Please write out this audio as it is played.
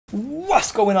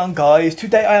What's going on, guys?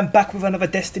 Today I am back with another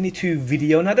Destiny 2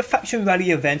 video. Now the faction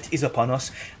rally event is upon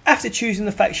us. After choosing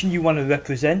the faction you want to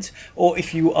represent, or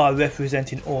if you are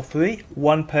representing all three,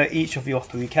 one per each of your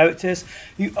three characters,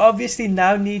 you obviously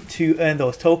now need to earn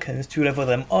those tokens to level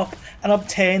them up and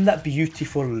obtain that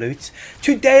beautiful loot.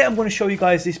 Today I'm going to show you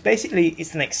guys this. Basically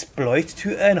it's an exploit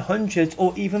to earn hundreds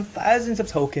or even thousands of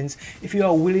tokens if you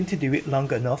are willing to do it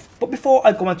long enough. But before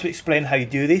I go on to explain how you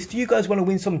do this, do you guys want to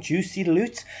win some juicy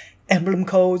loot? Emblem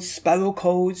codes, sparrow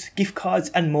codes, gift cards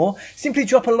and more? Simply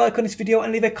drop a like on this video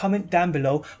and leave a comment down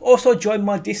below. Also join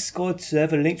my Discord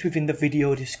server linked within the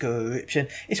video description.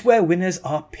 It's where winners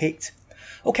are picked.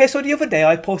 Okay, so the other day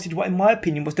I posted what in my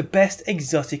opinion was the best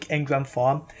exotic engram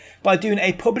farm by doing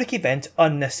a public event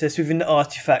on Nessus within the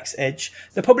Artifacts Edge.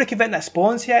 The public event that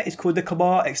spawns here is called the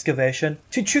Kabar Excavation.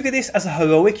 To trigger this as a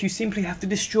heroic, you simply have to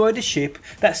destroy the ship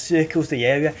that circles the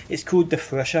area. It's called the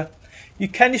Thresher. You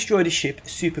can destroy the ship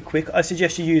super quick. I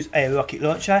suggest you use a rocket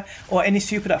launcher or any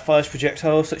super that fires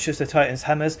projectiles such as the Titan's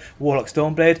Hammers, Warlock's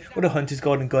Dawnblade or the Hunter's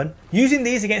Golden Gun. Using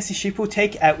these against the ship will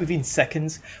take it out within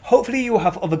seconds. Hopefully you will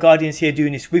have other Guardians here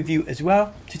doing this with you as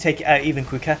well to take it out even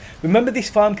quicker. Remember, this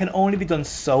farm can only be done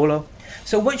solo.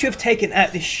 So once you have taken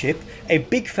out this ship, a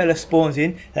big fella spawns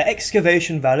in, the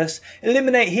Excavation Valus.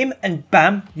 Eliminate him and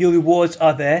bam, your rewards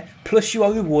are there, plus you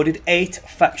are rewarded 8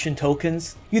 faction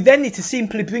tokens. You then need to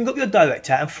simply bring up your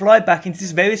director and fly back into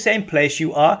this very same place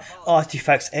you are,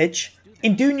 Artifacts Edge.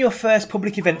 In doing your first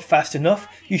public event fast enough,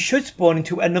 you should spawn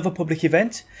into another public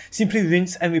event. Simply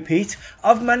rinse and repeat.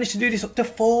 I've managed to do this up to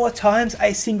 4 times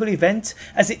a single event,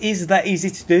 as it is that easy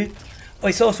to do.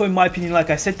 It's also, in my opinion,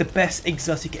 like I said, the best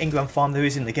exotic engram farm there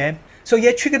is in the game. So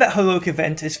yeah, trigger that heroic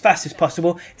event as fast as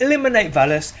possible, eliminate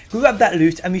Valus, grab that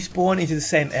loot and respawn into the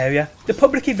same area. The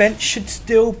public event should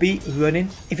still be running.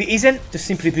 If it isn't, just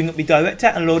simply bring up your director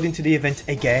and load into the event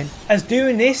again. As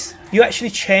doing this, you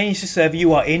actually change the server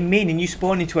you are in, meaning you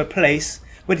spawn into a place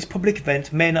where this public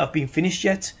event may not have been finished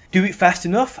yet. Do it fast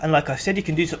enough, and like I said, you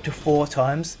can do this up to 4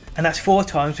 times, and that's 4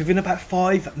 times within about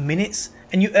 5 minutes.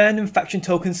 And you earn them faction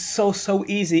tokens so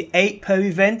easy. 8 per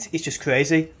event, it's just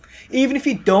crazy. Even if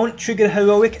you don't trigger the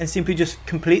heroic and simply just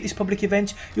complete this public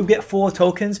event, you'll get 4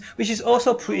 tokens, which is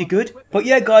also pretty good. But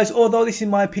yeah guys, although this in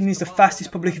my opinion is the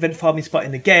fastest public event farming spot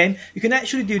in the game, you can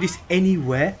actually do this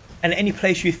anywhere and any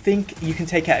place you think you can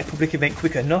take out a public event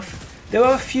quick enough. There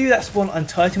are a few that spawn on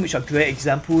Titan which are great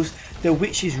examples. The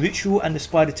Witch's Ritual and the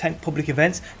Spider Tank public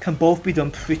events can both be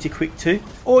done pretty quick too.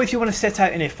 Or if you want to set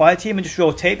out in a fire team and just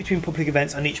rotate between public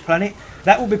events on each planet,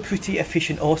 that will be pretty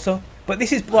efficient also. But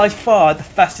this is by far the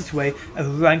fastest way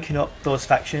of ranking up those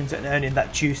factions and earning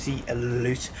that juicy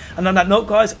loot. And on that note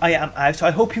guys, I am out. So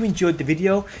I hope you enjoyed the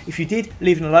video. If you did,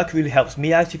 leaving a like really helps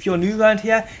me out. If you're new around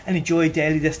here and enjoy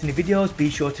daily Destiny videos, be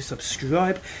sure to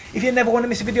subscribe. If you never want to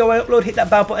miss a video I upload, hit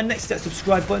that bell button next to that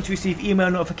subscribe button to receive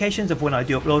email notifications of when I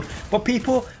do upload. But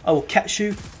people, I will catch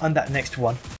you on that next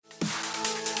one.